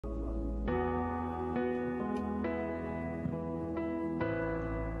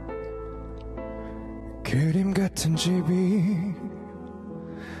그림 같은 집이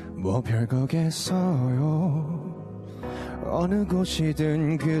뭐 별거겠어요. 어느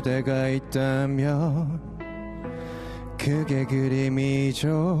곳이든 그대가 있다면 그게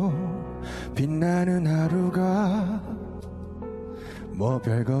그림이죠. 빛나는 하루가 뭐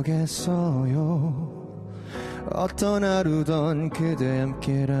별거겠어요. 어떤 하루든 그대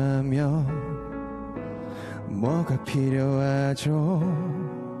함께라면 뭐가 필요하죠.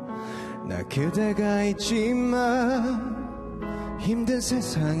 나 그대가 있지만 힘든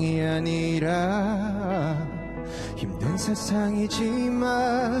세상이 아니라 힘든 세상이지만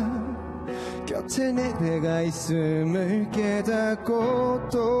곁에 내가 있음을 깨닫고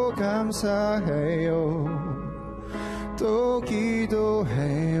또 감사해요. 또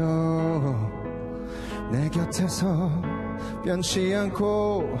기도해요. 내 곁에서 변치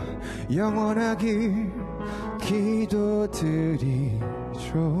않고 영원하길 기도드리죠.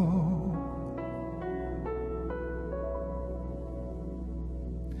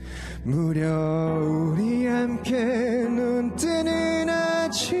 무려 우리 함께 눈 뜨는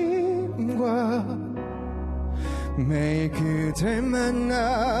아침과 매일 그댈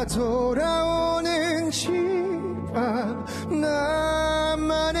만나 돌아오는 집앞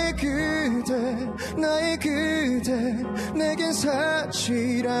나만의 그대 나의 그대 내겐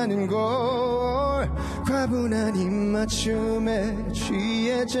사치라는 걸 과분한 입맞춤에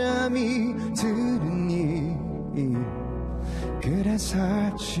취해 잠이 드는 일 그래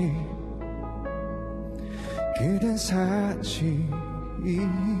사치 그댄 사치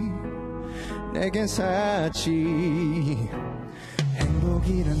내겐 사치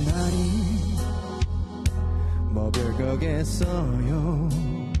행복이란 말이 뭐 별거겠어요.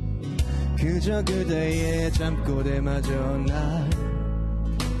 그저 그대의 잠꼬대마저 날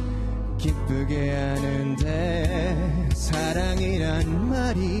기쁘게 하는데 사랑이란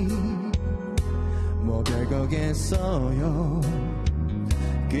말이 뭐 별거겠어요.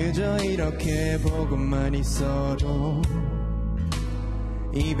 그저 이렇게 보고만 있어도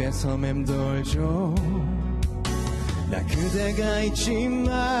입에서 맴돌죠. 나 그대가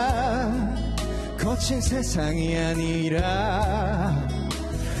있지만 거친 세상이 아니라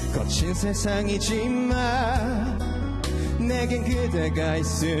거친 세상이지만 내겐 그대가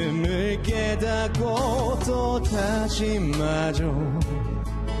있음을 깨닫고 또 다짐하죠.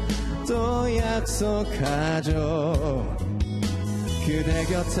 또 약속하죠. 그대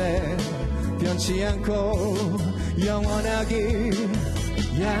곁에 변치 않고 영원하길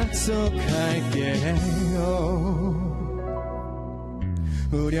약속할게요.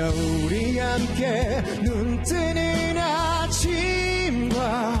 무려 우리 함께 눈 뜨는 아침과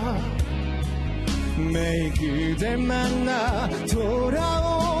매일 그댈 만나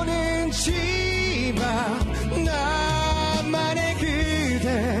돌아오는 집앞 나만의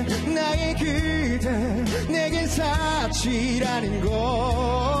그대 나의 그대 내겐 사치라는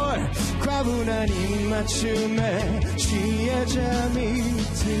걸 과분한 입맞춤에 취해 잠이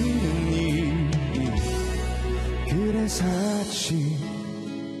드는 일 그래 사치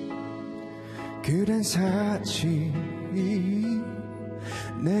그댄 사치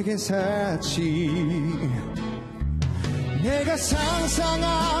내겐 사치 내가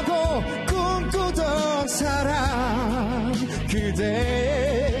상상하고 꿈꾸던 사람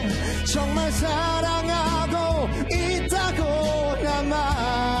그대 정말 사랑하고 있다고 나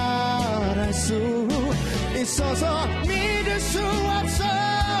말할 수 있어서 믿을 수 없어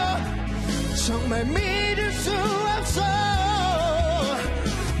정말 믿을 수 없어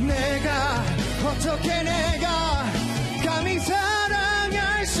내가 어떻게 내가 감히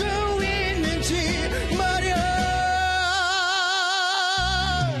사랑할 수 있는지 말야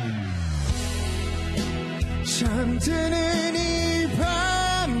잠드는 이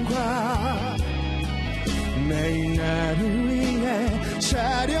밤과 매일 나를 위해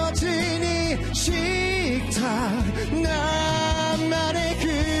차려진 이 식탁 나만의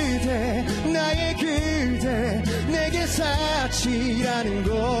그대 나의 그대 내게 사치라는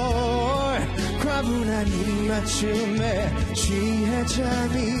걸 과분한 입맞춤에 취해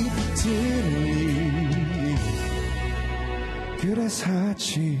잠이 드는 그래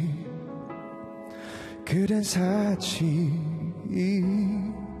사치 그댄 사치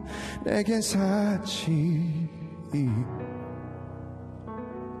내겐 사치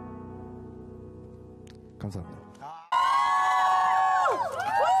감사합니다.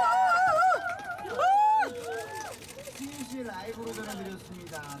 라이브로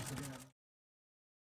전해드렸습니다.